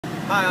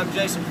Hi, I'm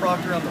Jason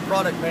Proctor. I'm the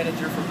product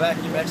manager for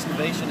vacuum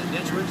excavation at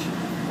Ditch Witch.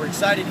 We're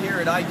excited here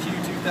at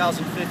ICUEE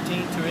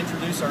 2015 to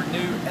introduce our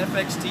new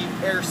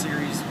FXT Air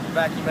Series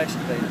vacuum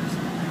excavators.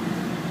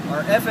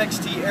 Our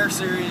FXT Air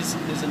Series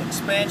is an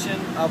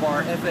expansion of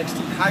our FXT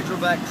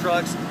Hydrovac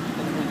trucks,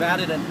 and we've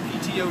added a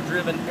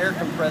PTO-driven air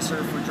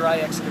compressor for dry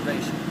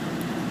excavation.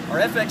 Our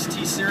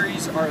FXT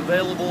series are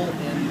available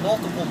in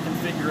multiple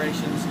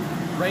configurations,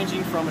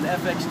 ranging from an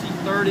FXT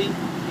 30,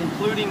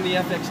 including the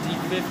FXT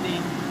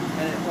 50,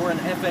 or an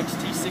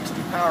FXT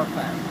 60 power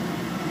pack.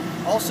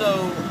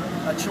 Also,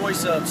 a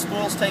choice of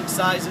spoils tank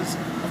sizes,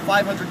 a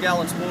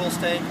 500-gallon spoils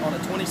tank on a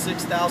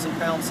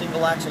 26,000-pound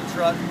single axle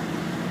truck,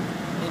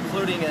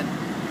 including an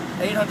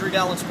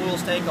 800-gallon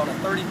spoils tank on a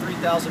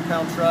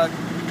 33,000-pound truck,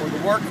 or the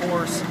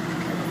workhorse, a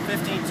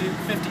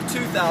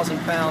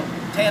 52,000-pound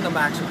tandem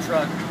axle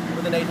truck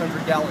with an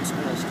 800-gallon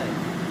spoils tank.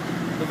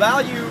 The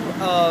value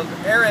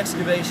of air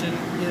excavation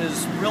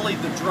is really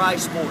the dry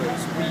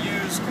spoils. We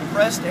use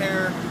compressed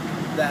air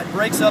that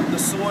breaks up the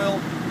soil,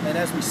 and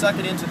as we suck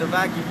it into the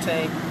vacuum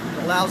tank,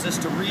 it allows us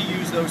to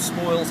reuse those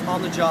spoils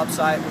on the job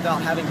site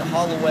without having to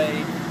haul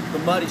away the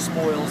muddy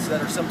spoils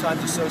that are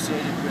sometimes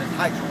associated with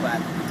hydrovac.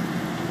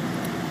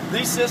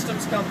 These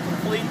systems come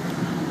complete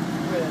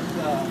with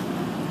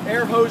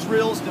air hose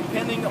reels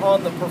depending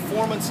on the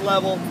performance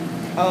level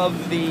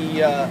of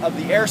the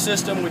air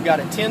system. We've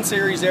got a 10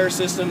 series air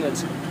system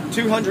that's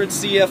 200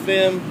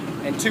 CFM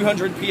and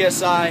 200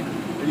 PSI.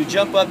 You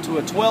jump up to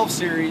a 12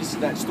 series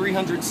that's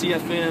 300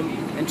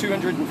 CFM and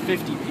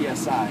 250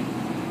 PSI.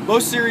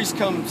 Both series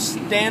come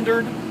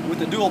standard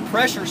with a dual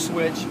pressure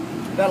switch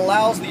that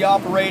allows the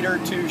operator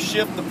to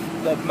shift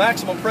the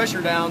maximum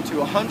pressure down to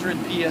 100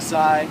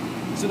 PSI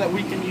so that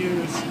we can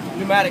use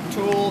pneumatic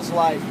tools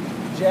like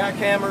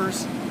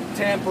jackhammers,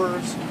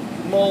 tampers,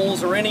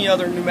 moles, or any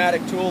other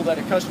pneumatic tool that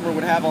a customer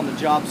would have on the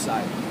job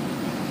site.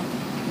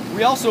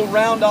 We also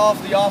round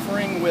off the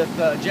offering with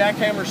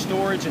jackhammer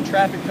storage and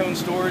traffic cone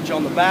storage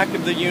on the back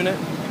of the unit.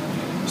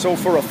 So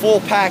for a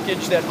full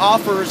package that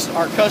offers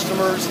our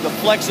customers the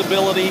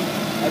flexibility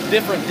of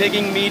different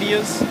digging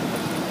medias.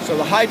 So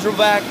the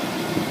hydrovac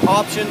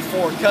option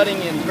for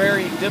cutting in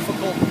very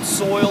difficult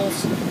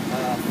soils,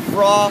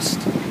 frost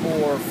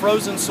or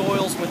frozen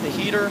soils with the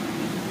heater,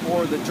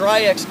 or the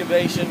dry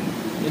excavation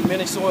in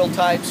many soil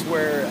types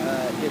where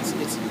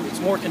it's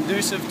more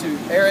conducive to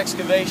air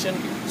excavation,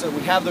 so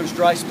we have those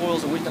dry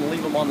spoils and we can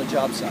leave them on the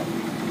job site.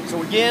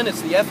 So again,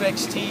 it's the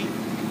FXT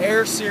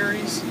Air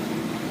Series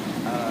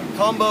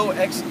combo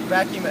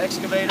vacuum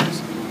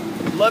excavators.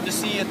 We'd love to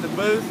see you at the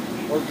booth,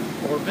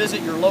 or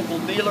visit your local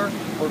dealer,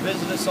 or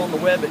visit us on the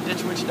web at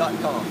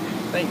ditchwitch.com.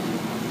 Thank you.